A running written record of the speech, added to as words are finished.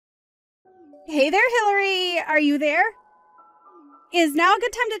Hey there, Hillary. Are you there? Is now a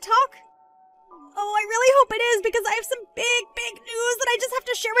good time to talk? Oh, I really hope it is because I have some big news that I just have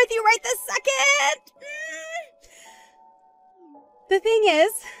to share with you right this second. The thing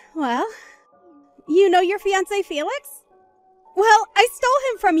is, well, you know your fiancé Felix? Well, I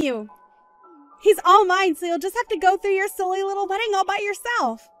stole him from you. He's all mine, so you'll just have to go through your silly little wedding all by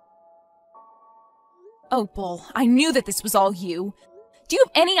yourself. Opal, I knew that this was all you. Do you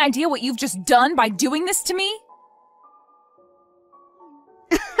have any idea what you've just done by doing this to me?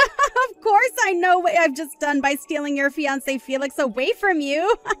 Of course I know what I've just done by stealing your fiancé Felix away from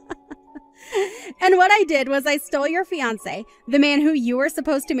you. And what I did was I stole your fiancé, the man who you were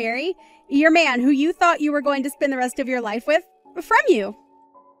supposed to marry, your man who you thought you were going to spend the rest of your life with, from you.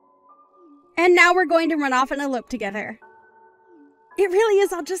 And now we're going to run off and elope together. It really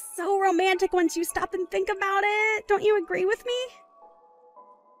is all just so romantic once you stop and think about it. Don't you agree with me?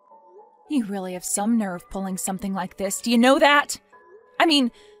 You really have some nerve pulling something like this. Do you know that? I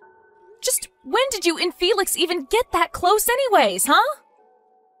mean, just when did you and Felix even get that close anyways, huh?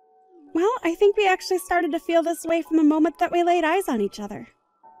 Well, I think we actually started to feel this way from the moment that we laid eyes on each other.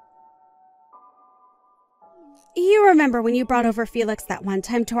 You remember when you brought over Felix that one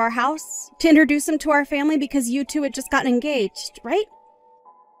time to our house to introduce him to our family because you two had just gotten engaged, right?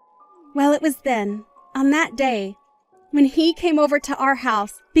 Well, it was then, on that day, when he came over to our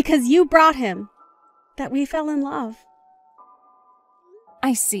house because you brought him, that we fell in love.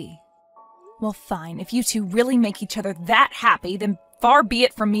 I see. Well, fine. If you two really make each other that happy, then far be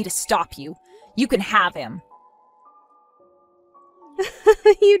it from me to stop you. You can have him.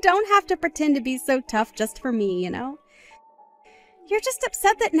 You don't have to pretend to be so tough just for me, you know? You're just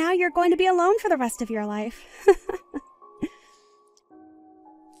upset that now you're going to be alone for the rest of your life.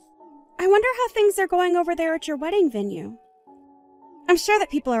 I wonder how things are going over there at your wedding venue. I'm sure that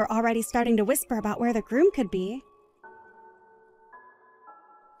people are already starting to whisper about where the groom could be.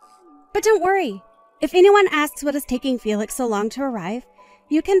 But don't worry. If anyone asks what is taking Felix so long to arrive,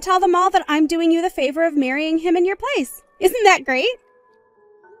 you can tell them all that I'm doing you the favor of marrying him in your place. Isn't that great?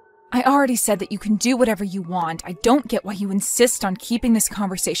 I already said that you can do whatever you want. I don't get why you insist on keeping this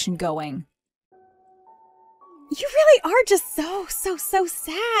conversation going. You really are just so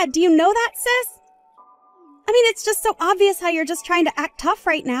sad. Do you know that, sis? I mean, it's just so obvious how you're just trying to act tough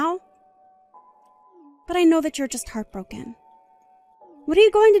right now. But I know that you're just heartbroken. What are you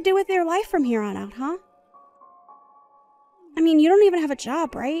going to do with your life from here on out, huh? I mean, you don't even have a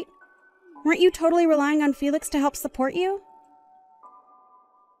job, right? Weren't you totally relying on Felix to help support you?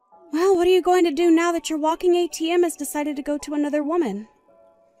 Well, what are you going to do now that your walking ATM has decided to go to another woman?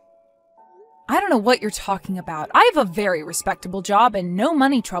 I don't know what you're talking about. I have a very respectable job and no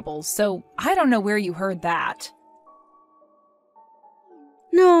money troubles, so I don't know where you heard that.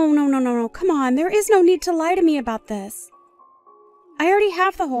 No. Come on, there is no need to lie to me about this. I already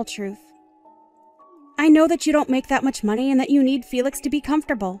have the whole truth. I know that you don't make that much money and that you need Felix to be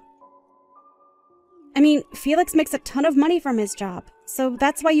comfortable. I mean, Felix makes a ton of money from his job, so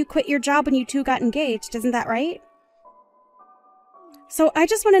that's why you quit your job when you two got engaged, isn't that right? So I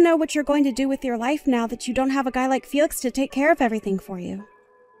just want to know what you're going to do with your life now that you don't have a guy like Felix to take care of everything for you.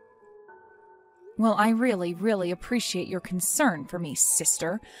 Well, I really appreciate your concern for me,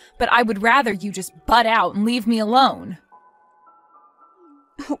 sister, but I would rather you just butt out and leave me alone.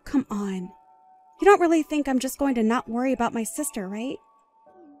 Oh, come on. You don't really think I'm just going to not worry about my sister, right?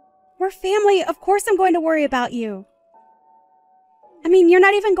 We're family. Of course I'm going to worry about you. I mean, you're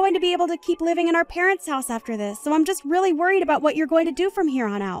not even going to be able to keep living in our parents' house after this, so I'm just really worried about what you're going to do from here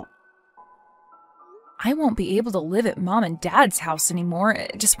on out. I won't be able to live at Mom and Dad's house anymore.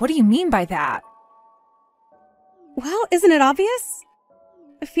 Just what do you mean by that? Well, isn't it obvious?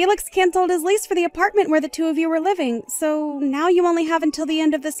 Felix canceled his lease for the apartment where the two of you were living, so now you only have until the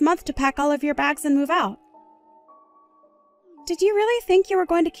end of this month to pack all of your bags and move out. Did you really think you were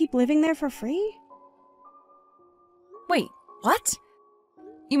going to keep living there for free? Wait, what?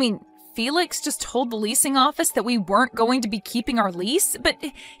 You mean Felix just told the leasing office that we weren't going to be keeping our lease? But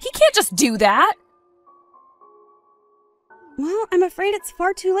he can't just do that! Well, I'm afraid it's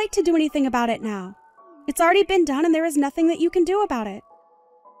far too late to do anything about it now. It's already been done and there is nothing that you can do about it.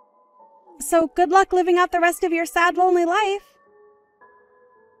 So good luck living out the rest of your sad, lonely life.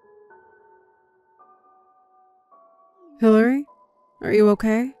 Hillary, are you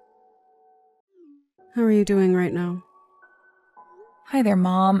okay? How are you doing right now? Hi there,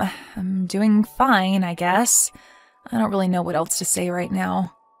 Mom. I'm doing fine, I guess. I don't really know what else to say right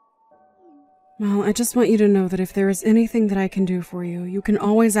now. Well, I just want you to know that if there is anything that I can do for you, you can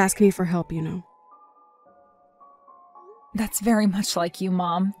always ask me for help, you know. That's very much like you,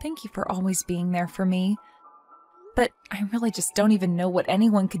 Mom. Thank you for always being there for me. But I really just don't even know what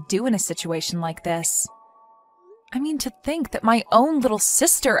anyone could do in a situation like this. I mean, to think that my own little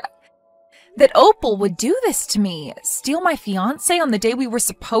sister, that Opal would do this to me, steal my fiancé on the day we were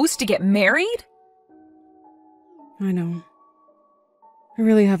supposed to get married? I know. I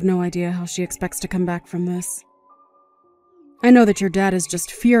really have no idea how she expects to come back from this. I know that your dad is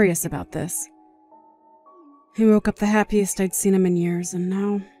just furious about this. He woke up the happiest I'd seen him in years, and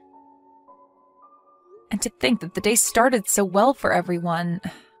now... And to think that the day started so well for everyone.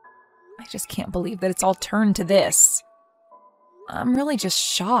 I just can't believe that it's all turned to this. I'm really just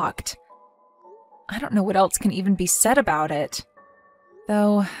shocked. I don't know what else can even be said about it.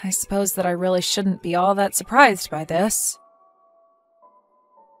 Though, I suppose that I really shouldn't be all that surprised by this.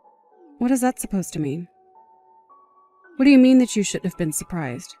 What is that supposed to mean? What do you mean that you shouldn't have been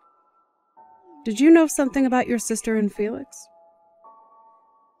surprised? Did you know something about your sister and Felix?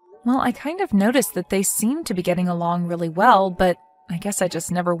 Well, I kind of noticed that they seemed to be getting along really well, but I guess I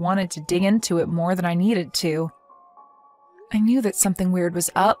just never wanted to dig into it more than I needed to. I knew that something weird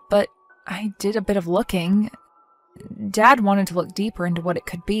was up, but I did a bit of looking. Dad wanted to look deeper into what it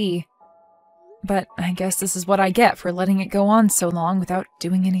could be. But I guess this is what I get for letting it go on so long without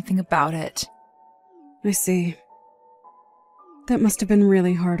doing anything about it. I see. That must have been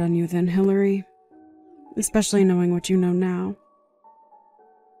really hard on you then, Hillary. Especially knowing what you know now.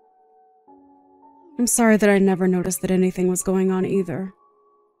 I'm sorry that I never noticed that anything was going on either.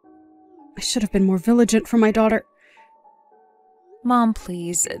 I should have been more vigilant for my daughter. Mom,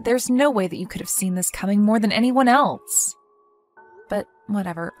 please. There's no way that you could have seen this coming more than anyone else. But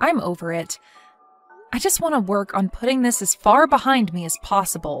whatever, I'm over it. I just want to work on putting this as far behind me as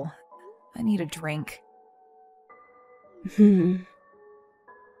possible. I need a drink. I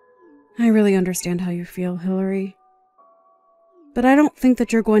really understand how you feel, Hillary. But I don't think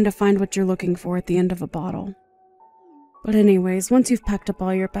that you're going to find what you're looking for at the end of a bottle. But anyways, once you've packed up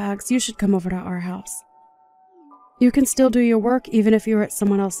all your bags, you should come over to our house. You can still do your work even if you're at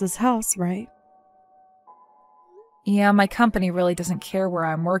someone else's house, right? Yeah, my company really doesn't care where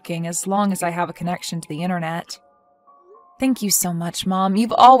I'm working as long as I have a connection to the internet. Thank you so much, Mom.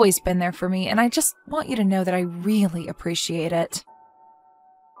 You've always been there for me, and I just want you to know that I really appreciate it.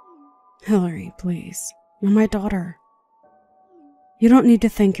 Hillary, please. You're my daughter. You don't need to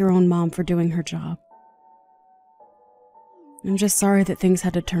thank your own mom for doing her job. I'm just sorry that things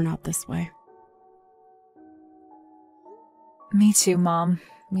had to turn out this way. Me too, Mom.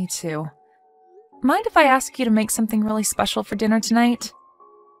 Me too. Mind if I ask you to make something really special for dinner tonight?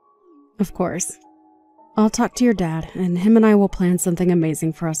 Of course. I'll talk to your dad, and him and I will plan something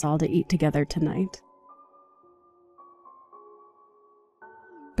amazing for us all to eat together tonight.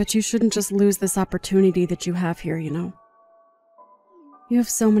 But you shouldn't just lose this opportunity that you have here, you know. You have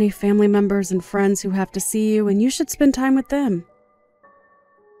so many family members and friends who have to see you, and you should spend time with them.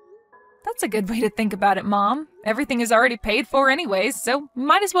 That's a good way to think about it, Mom. Everything is already paid for anyways, so we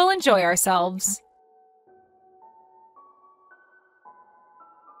might as well enjoy ourselves.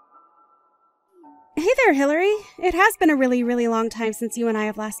 Hey there, Hillary. It has been a really, really long time since you and I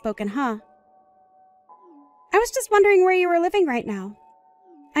have last spoken, huh? I was just wondering where you were living right now.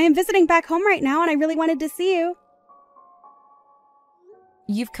 I am visiting back home right now, and I really wanted to see you.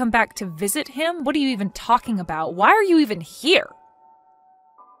 You've come back to visit him? What are you even talking about? Why are you even here?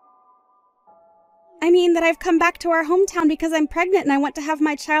 I mean that I've come back to our hometown because I'm pregnant and I want to have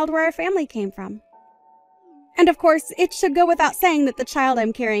my child where our family came from. And of course, it should go without saying that the child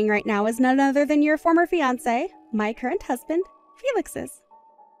I'm carrying right now is none other than your former fiancé, my current husband, Felix's.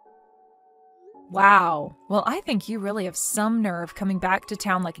 Wow. Well, I think you really have some nerve coming back to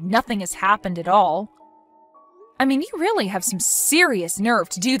town like nothing has happened at all. I mean, you really have some serious nerve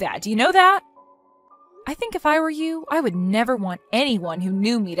to do that. Do you know that? I think if I were you, I would never want anyone who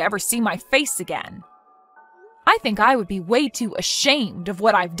knew me to ever see my face again. I think I would be way too ashamed of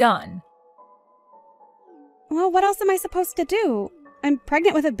what I've done. Well, what else am I supposed to do? I'm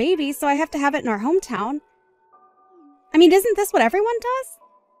pregnant with a baby, so I have to have it in our hometown. I mean, isn't this what everyone does?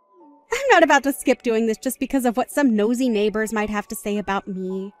 I'm not about to skip doing this just because of what some nosy neighbors might have to say about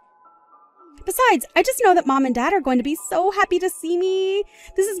me. Besides, I just know that Mom and Dad are going to be so happy to see me.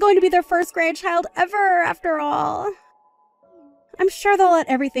 This is going to be their first grandchild ever, after all. I'm sure they'll let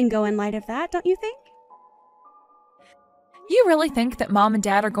everything go in light of that, don't you think? You really think that Mom and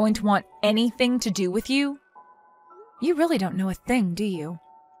Dad are going to want anything to do with you? You really don't know a thing, do you?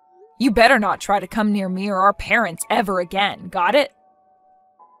 You better not try to come near me or our parents ever again, got it?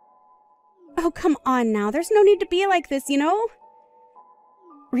 Oh, come on now. There's no need to be like this, you know?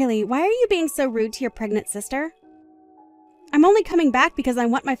 Really, why are you being so rude to your pregnant sister? I'm only coming back because I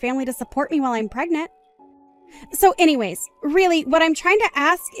want my family to support me while I'm pregnant. So anyways, really, what I'm trying to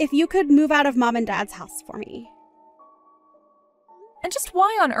ask if you could move out of Mom and Dad's house for me. And just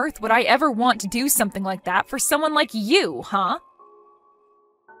why on earth would I ever want to do something like that for someone like you, huh?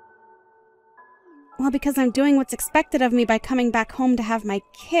 Well, because I'm doing what's expected of me by coming back home to have my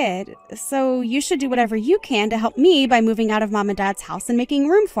kid, so you should do whatever you can to help me by moving out of Mom and Dad's house and making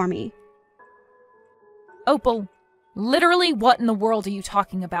room for me. Opal, literally what in the world are you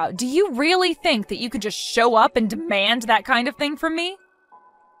talking about? Do you really think that you could just show up and demand that kind of thing from me?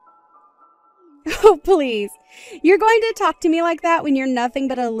 Oh, please. You're going to talk to me like that when you're nothing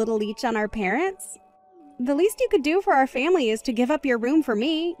but a little leech on our parents? The least you could do for our family is to give up your room for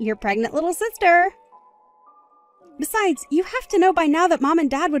me, your pregnant little sister. Besides, you have to know by now that Mom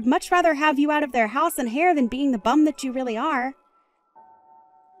and Dad would much rather have you out of their house and hair than being the bum that you really are.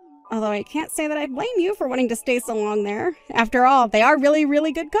 Although I can't say that I blame you for wanting to stay so long there. After all, they are really,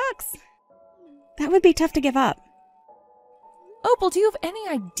 really good cooks. That would be tough to give up. Opal, do you have any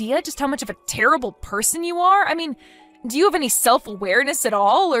idea just how much of a terrible person you are? I mean, do you have any self-awareness at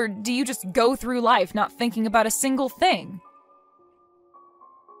all, or do you just go through life not thinking about a single thing?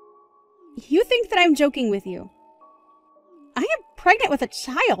 You think that I'm joking with you. I am pregnant with a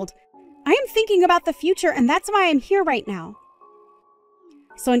child. I am thinking about the future, and that's why I'm here right now.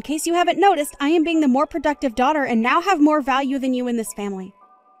 So in case you haven't noticed, I am being the more productive daughter and now have more value than you in this family.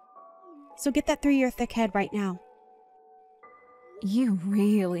 So get that through your thick head right now. You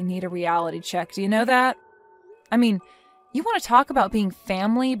really need a reality check, do you know that? I mean, you want to talk about being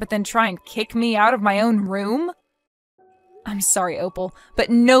family, but then try and kick me out of my own room? I'm sorry, Opal,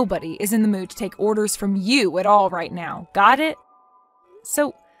 but nobody is in the mood to take orders from you at all right now. Got it?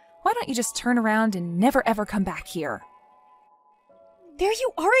 So, why don't you just turn around and never ever come back here? There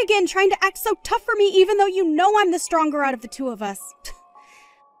you are again, trying to act so tough for me even though you know I'm the stronger out of the two of us.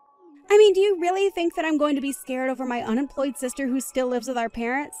 I mean, do you really think that I'm going to be scared over my unemployed sister who still lives with our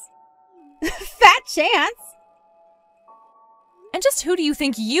parents? Fat chance! And just who do you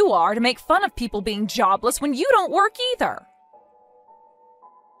think you are to make fun of people being jobless when you don't work either?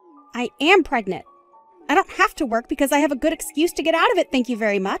 I am pregnant. I don't have to work because I have a good excuse to get out of it, thank you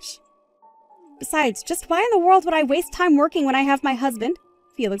very much. Besides, just why in the world would I waste time working when I have my husband,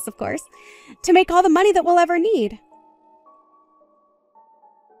 Felix of course, to make all the money that we'll ever need?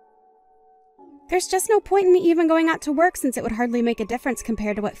 There's just no point in me even going out to work since it would hardly make a difference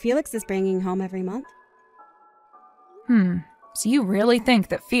compared to what Felix is bringing home every month. So you really think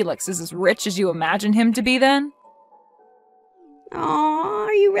that Felix is as rich as you imagine him to be then? Aw,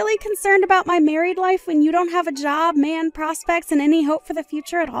 are you really concerned about my married life when you don't have a job, man, prospects, and any hope for the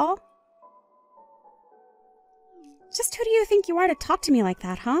future at all? Just who do you think you are to talk to me like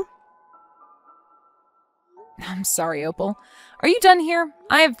that, huh? I'm sorry, Opal. Are you done here?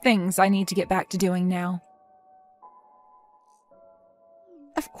 I have things I need to get back to doing now.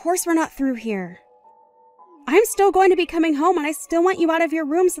 Of course we're not through here. I'm still going to be coming home and I still want you out of your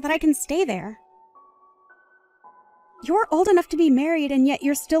room so that I can stay there. You're old enough to be married and yet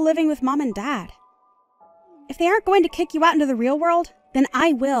you're still living with Mom and Dad. If they aren't going to kick you out into the real world, then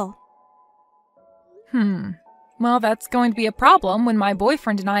I will. Well, that's going to be a problem when my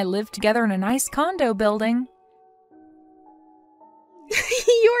boyfriend and I live together in a nice condo building.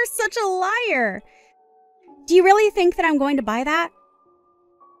 You're such a liar. Do you really think that I'm going to buy that?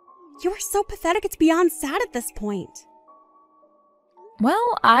 You are so pathetic it's beyond sad at this point.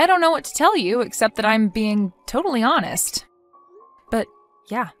 Well, I don't know what to tell you except that I'm being totally honest. But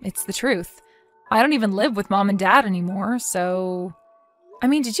yeah, it's the truth. I don't even live with Mom and Dad anymore, so... I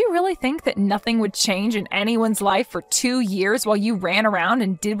mean, did you really think that nothing would change in anyone's life for 2 years while you ran around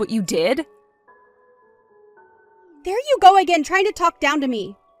and did what you did? There you go again, trying to talk down to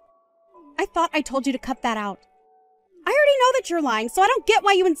me. I thought I told you to cut that out. I already know that you're lying, so I don't get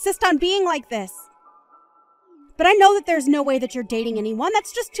why you insist on being like this. But I know that there's no way that you're dating anyone.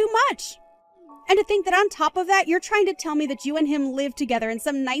 That's just too much. And to think that on top of that, you're trying to tell me that you and him live together in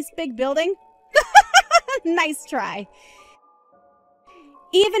some nice big building? Nice try.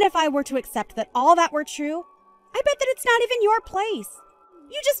 Even if I were to accept that all that were true, I bet that it's not even your place.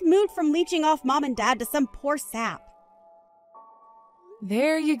 You just moved from leeching off Mom and Dad to some poor sap.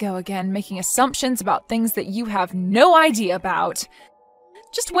 There you go again, making assumptions about things that you have no idea about.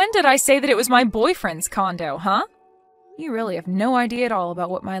 Just when did I say that it was my boyfriend's condo, huh? You really have no idea at all about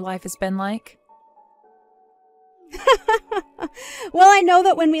what my life has been like. Well, I know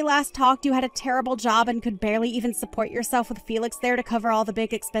that when we last talked, you had a terrible job and could barely even support yourself with Felix there to cover all the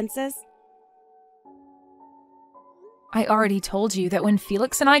big expenses. I already told you that when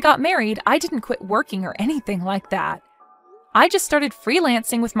Felix and I got married, I didn't quit working or anything like that. I just started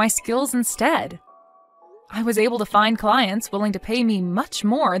freelancing with my skills instead. I was able to find clients willing to pay me much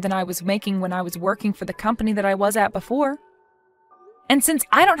more than I was making when I was working for the company that I was at before. And since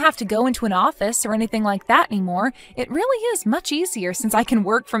I don't have to go into an office or anything like that anymore, it really is much easier since I can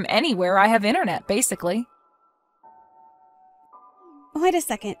work from anywhere I have internet, basically. Wait a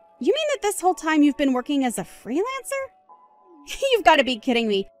second. You mean that this whole time you've been working as a freelancer? You've got to be kidding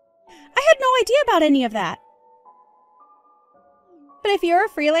me. I had no idea about any of that. But if you're a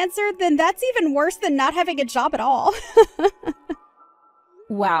freelancer, then that's even worse than not having a job at all.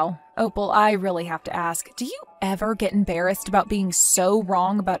 Wow, Opal, I really have to ask, do you ever get embarrassed about being so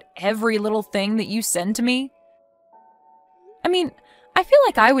wrong about every little thing that you send to me? I mean, I feel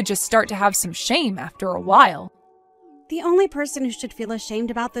like I would just start to have some shame after a while. The only person who should feel ashamed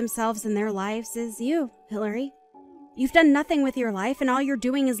about themselves and their lives is you, Hillary. You've done nothing with your life, and all you're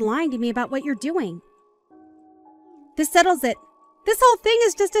doing is lying to me about what you're doing. This settles it. This whole thing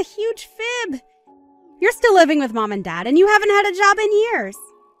is just a huge fib. You're still living with Mom and Dad, and you haven't had a job in years.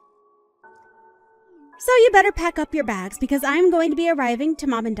 So you better pack up your bags, because I'm going to be arriving to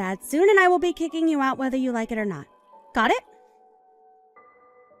Mom and Dad soon, and I will be kicking you out whether you like it or not. Got it?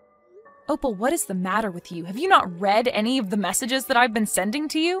 Opal, what is the matter with you? Have you not read any of the messages that I've been sending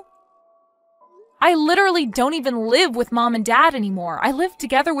to you? I literally don't even live with Mom and Dad anymore. I live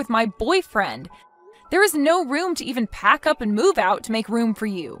together with my boyfriend. There is no room to even pack up and move out to make room for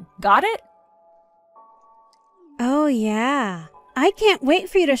you. Got it? Oh, yeah. I can't wait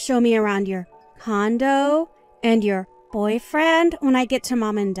for you to show me around your condo and your boyfriend when I get to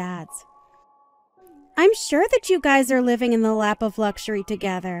Mom and Dad's. I'm sure that you guys are living in the lap of luxury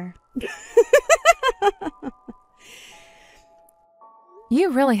together.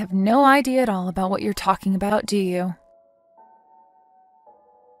 You really have no idea at all about what you're talking about, do you?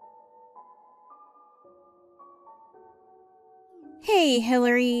 Hey,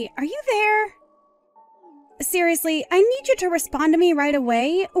 Hillary, are you there? Seriously, I need you to respond to me right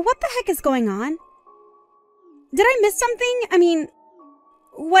away. What the heck is going on? Did I miss something? I mean,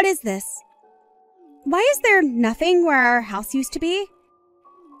 what is this? Why is there nothing where our house used to be?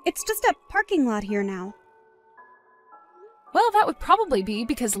 It's just a parking lot here now. Well, that would probably be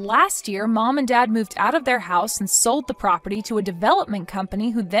because last year, Mom and Dad moved out of their house and sold the property to a development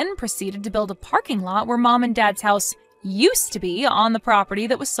company who then proceeded to build a parking lot where Mom and Dad's house used to be on the property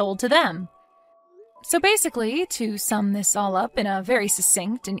that was sold to them. So basically, to sum this all up in a very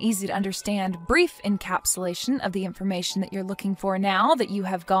succinct and easy to understand brief encapsulation of the information that you're looking for now that you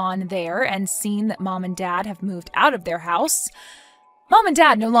have gone there and seen that Mom and Dad have moved out of their house, Mom and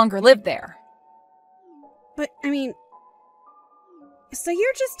Dad no longer live there. But, I mean, so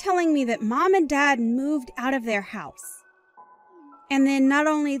you're just telling me that Mom and Dad moved out of their house. And then not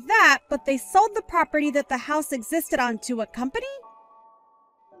only that, but they sold the property that the house existed on to a company?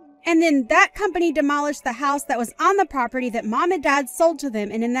 And then that company demolished the house that was on the property that Mom and Dad sold to them,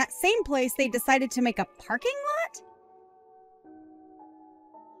 and in that same place they decided to make a parking lot?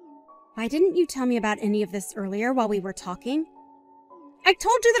 Why didn't you tell me about any of this earlier while we were talking? I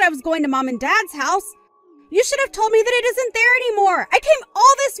told you that I was going to Mom and Dad's house. You should have told me that it isn't there anymore. I came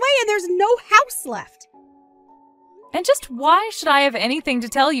all this way and there's no house left. And just why should I have anything to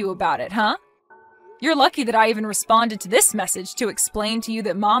tell you about it, huh? You're lucky that I even responded to this message to explain to you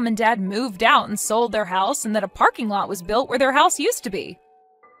that Mom and Dad moved out and sold their house and that a parking lot was built where their house used to be.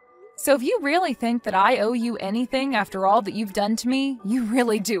 So if you really think that I owe you anything after all that you've done to me, you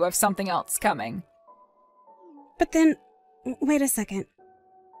really do have something else coming. But then, wait a second.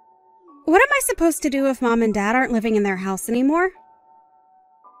 What am I supposed to do if Mom and Dad aren't living in their house anymore?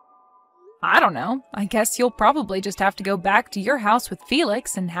 I don't know. I guess you'll probably just have to go back to your house with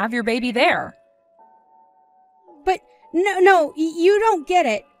Felix and have your baby there. But, no, you don't get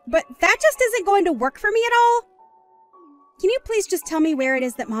it. But that just isn't going to work for me at all. Can you please just tell me where it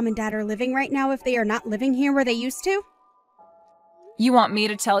is that Mom and Dad are living right now if they are not living here where they used to? You want me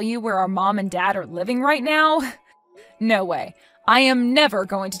to tell you where our Mom and Dad are living right now? No way. I am never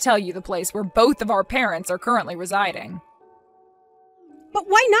going to tell you the place where both of our parents are currently residing. But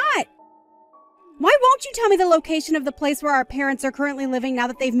why not? Why won't you tell me the location of the place where our parents are currently living now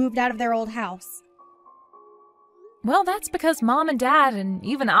that they've moved out of their old house? Well, that's because Mom and Dad and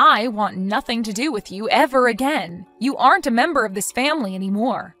even I want nothing to do with you ever again. You aren't a member of this family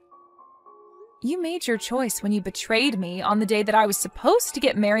anymore. You made your choice when you betrayed me on the day that I was supposed to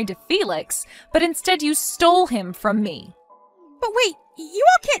get married to Felix, but instead you stole him from me. But wait, you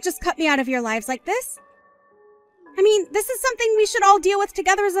all can't just cut me out of your lives like this. I mean, this is something we should all deal with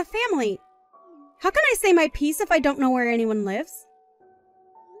together as a family. How can I say my piece if I don't know where anyone lives?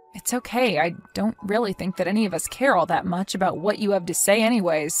 It's okay. I don't really think that any of us care all that much about what you have to say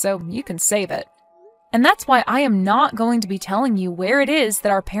anyways, so you can save it. And that's why I am not going to be telling you where it is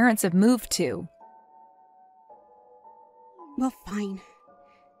that our parents have moved to. Well, fine.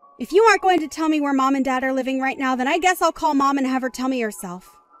 If you aren't going to tell me where Mom and Dad are living right now, then I guess I'll call Mom and have her tell me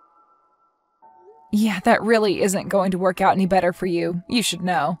herself. Yeah, that really isn't going to work out any better for you. You should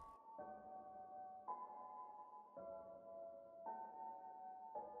know.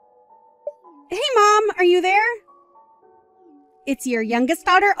 Hey, Mom, are you there? It's your youngest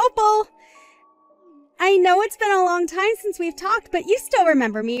daughter, Opal. I know it's been a long time since we've talked, but you still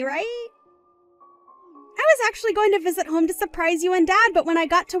remember me, right? I was actually going to visit home to surprise you and Dad, but when I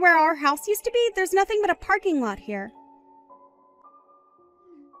got to where our house used to be, there's nothing but a parking lot here.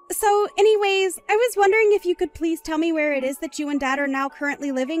 So, anyways, I was wondering if you could please tell me where it is that you and Dad are now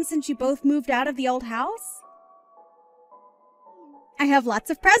currently living since you both moved out of the old house? I have lots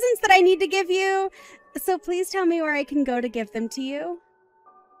of presents that I need to give you, so please tell me where I can go to give them to you.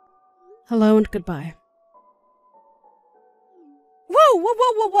 Hello and goodbye.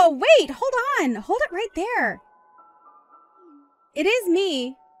 Whoa, wait, hold on. Hold it right there. It is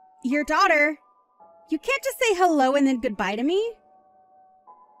me, your daughter. You can't just say hello and then goodbye to me.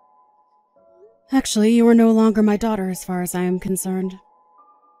 Actually, you are no longer my daughter as far as I am concerned.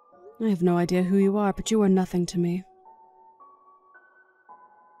 I have no idea who you are, but you are nothing to me.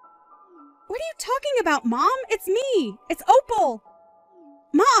 What are you talking about, Mom? It's me. It's Opal.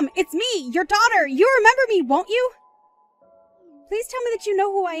 Mom, it's me, your daughter. You remember me, won't you? Please tell me that you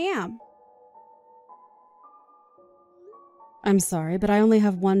know who I am. I'm sorry, but I only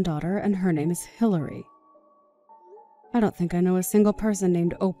have one daughter, and her name is Hillary. I don't think I know a single person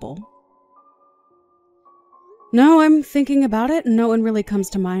named Opal. No, I'm thinking about it, and no one really comes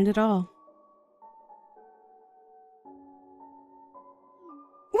to mind at all.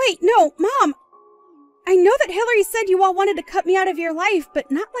 Wait, no, Mom! I know that Hillary said you all wanted to cut me out of your life, but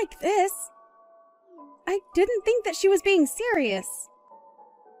not like this. I didn't think that she was being serious.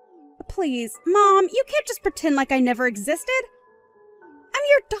 Please, Mom, you can't just pretend like I never existed. I'm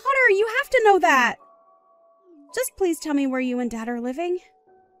your daughter, you have to know that. Just please tell me where you and Dad are living.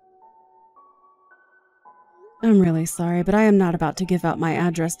 I'm really sorry, but I am not about to give out my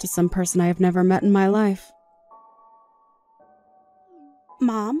address to some person I have never met in my life.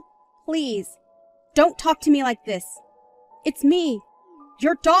 Mom, please, don't talk to me like this. It's me,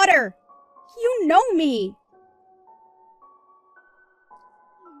 your daughter. You know me.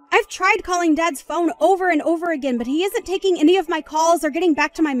 I've tried calling Dad's phone over and over again, but he isn't taking any of my calls or getting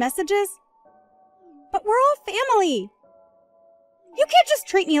back to my messages. But we're all family. You can't just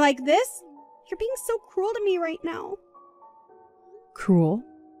treat me like this. You're being so cruel to me right now. Cruel?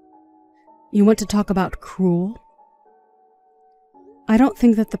 You want to talk about cruel? I don't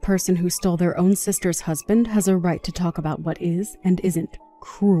think that the person who stole their own sister's husband has a right to talk about what is and isn't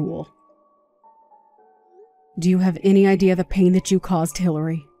cruel. Do you have any idea the pain that you caused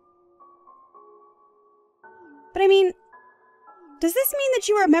Hillary? But I mean, does this mean that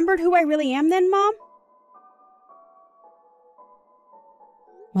you remembered who I really am then, Mom?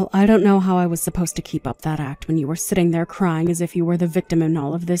 Well, I don't know how I was supposed to keep up that act when you were sitting there crying as if you were the victim in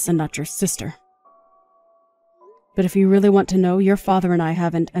all of this and not your sister. But if you really want to know, your father and I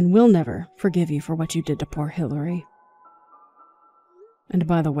haven't and will never forgive you for what you did to poor Hillary. And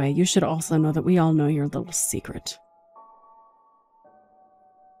by the way, you should also know that we all know your little secret.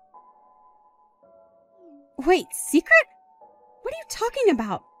 Wait, secret? What are you talking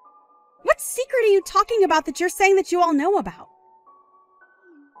about? What secret are you talking about that you're saying that you all know about?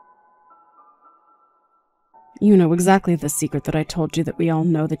 You know exactly the secret that I told you that we all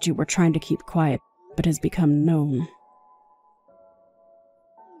know that you were trying to keep quiet, but has become known.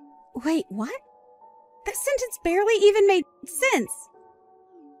 Wait, what? That sentence barely even made sense.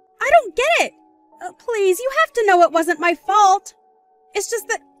 I don't get it. Please, you have to know it wasn't my fault. It's just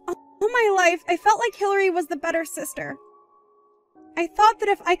that all my life, I felt like Hillary was the better sister. I thought that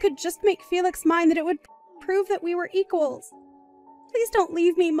if I could just make Felix mine, that it would prove that we were equals. Please don't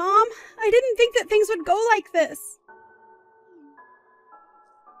leave me, Mom. I didn't think that things would go like this.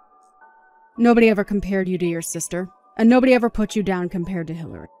 Nobody ever compared you to your sister, and nobody ever put you down compared to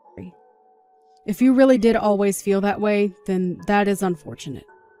Hillary. If you really did always feel that way, then that is unfortunate.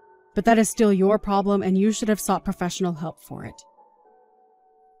 But that is still your problem, and you should have sought professional help for it.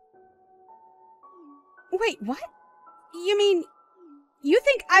 Wait, what? You mean, you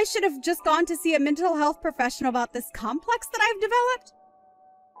think I should have just gone to see a mental health professional about this complex that I've developed?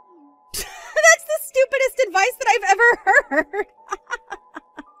 That's the stupidest advice that I've ever heard.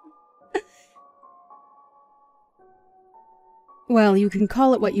 Well, you can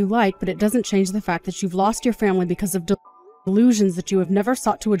call it what you like, but it doesn't change the fact that you've lost your family because of delusions that you have never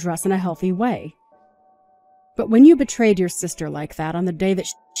sought to address in a healthy way. But when you betrayed your sister like that on the day that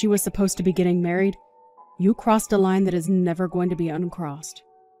she was supposed to be getting married, you crossed a line that is never going to be uncrossed.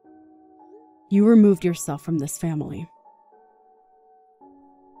 You removed yourself from this family.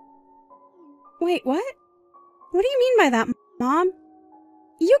 Wait, what? What do you mean by that, Mom?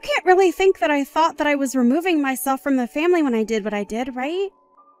 You can't really think that I thought that I was removing myself from the family when I did what I did, right?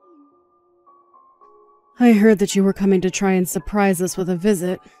 I heard that you were coming to try and surprise us with a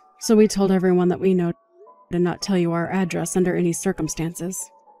visit, so we told everyone that we know to not tell you our address under any circumstances.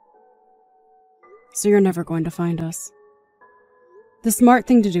 So you're never going to find us. The smart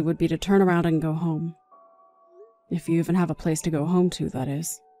thing to do would be to turn around and go home. If you even have a place to go home to, that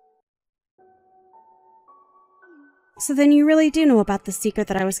is. So then you really do know about the secret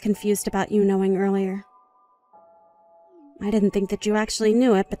that I was confused about you knowing earlier. I didn't think that you actually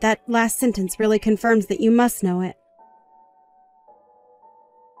knew it, but that last sentence really confirms that you must know it.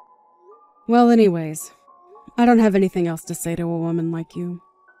 Well, anyways, I don't have anything else to say to a woman like you.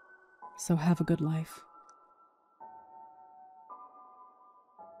 So have a good life.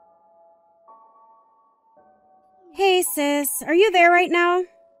 Hey, sis, are you there right now?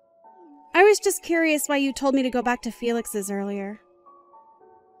 I was just curious why you told me to go back to Felix's earlier.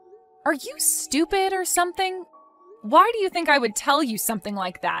 Are you stupid or something? Why do you think I would tell you something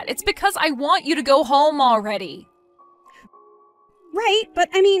like that? It's because I want you to go home already. Right, but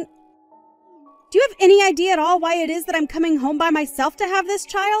I mean, do you have any idea at all why it is that I'm coming home by myself to have this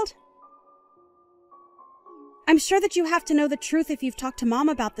child? I'm sure that you have to know the truth if you've talked to Mom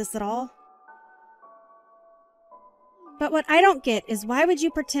about this at all. But what I don't get is why would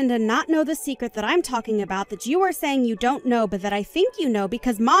you pretend to not know the secret that I'm talking about that you are saying you don't know but that I think you know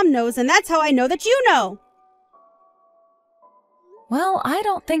because Mom knows and that's how I know that you know? Well, I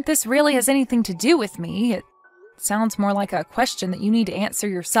don't think this really has anything to do with me. It sounds more like a question that you need to answer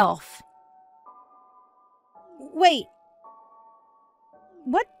yourself. Wait.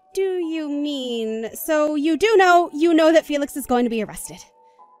 What do you mean? So you do know, that Felix is going to be arrested?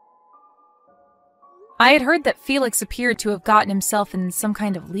 I had heard that Felix appeared to have gotten himself in some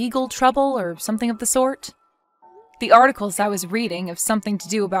kind of legal trouble or something of the sort. The articles I was reading have something to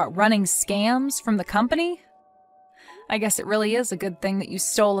do about running scams from the company. I guess it really is a good thing that you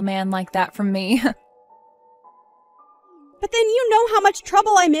stole a man like that from me. But then you know how much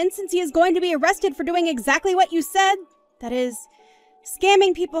trouble I'm in since he is going to be arrested for doing exactly what you said. That is,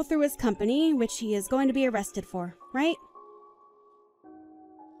 scamming people through his company, which he is going to be arrested for, right?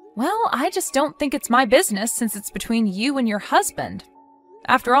 Well, I just don't think it's my business since it's between you and your husband.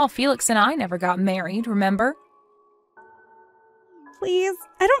 After all, Felix and I never got married, remember? Please,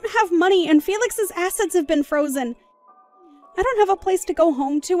 I don't have money and Felix's assets have been frozen. I don't have a place to go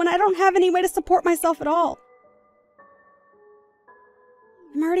home to and I don't have any way to support myself at all.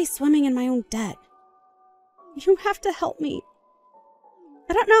 I'm already swimming in my own debt. You have to help me.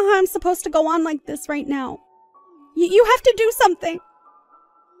 I don't know how I'm supposed to go on like this right now. You have to do something.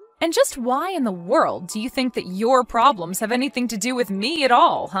 And just why in the world do you think that your problems have anything to do with me at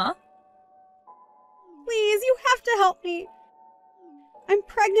all, huh? Please, you have to help me. I'm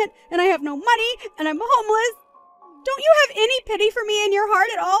pregnant and I have no money and I'm homeless. Don't you have any pity for me in your heart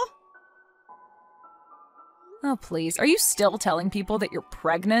at all? Oh, please. Are you still telling people that you're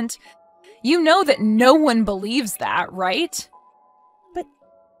pregnant? You know that no one believes that, right? But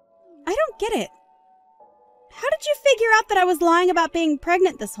I don't get it. How did you figure out that I was lying about being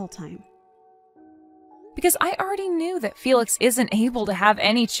pregnant this whole time? Because I already knew that Felix isn't able to have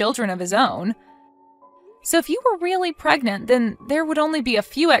any children of his own. So if you were really pregnant, then there would only be a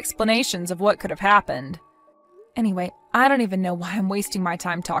few explanations of what could have happened. Anyway, I don't even know why I'm wasting my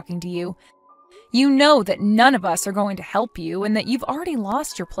time talking to you. You know that none of us are going to help you and that you've already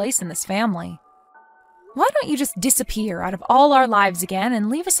lost your place in this family. Why don't you just disappear out of all our lives again and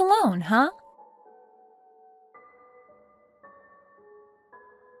leave us alone, huh?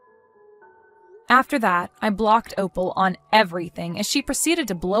 After that, I blocked Opal on everything as she proceeded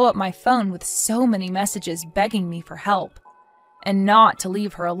to blow up my phone with so many messages begging me for help, and not to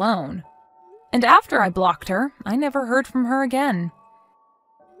leave her alone. And after I blocked her, I never heard from her again.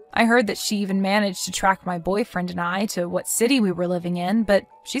 I heard that she even managed to track my boyfriend and I to what city we were living in, but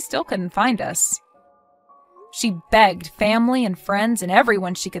she still couldn't find us. She begged family and friends and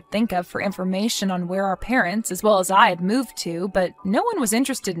everyone she could think of for information on where our parents, as well as I, had moved to, but no one was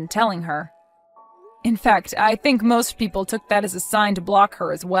interested in telling her. In fact, I think most people took that as a sign to block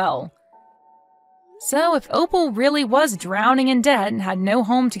her as well. So if Opal really was drowning in debt and had no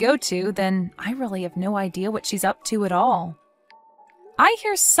home to go to, then I really have no idea what she's up to at all. I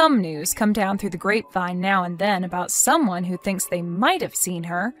hear some news come down through the grapevine now and then about someone who thinks they might have seen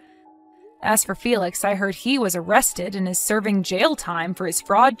her. As for Felix, I heard he was arrested and is serving jail time for his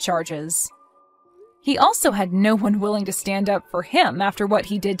fraud charges. He also had no one willing to stand up for him after what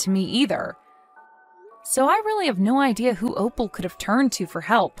he did to me either. So I really have no idea who Opal could have turned to for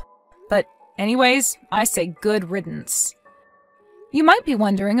help. But anyways, I say good riddance. You might be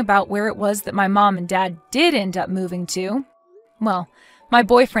wondering about where it was that my mom and dad did end up moving to. Well, my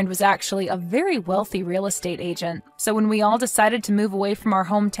boyfriend was actually a very wealthy real estate agent, so when we all decided to move away from our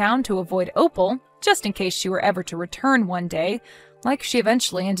hometown to avoid Opal, just in case she were ever to return one day, like she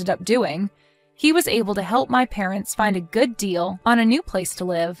eventually ended up doing, he was able to help my parents find a good deal on a new place to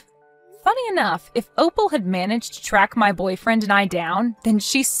live. Funny enough, if Opal had managed to track my boyfriend and I down, then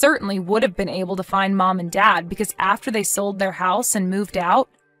she certainly would have been able to find Mom and Dad, because after they sold their house and moved out,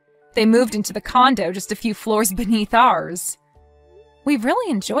 they moved into the condo just a few floors beneath ours. We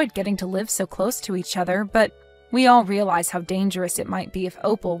really enjoyed getting to live so close to each other, but we all realize how dangerous it might be if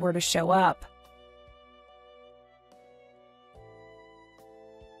Opal were to show up.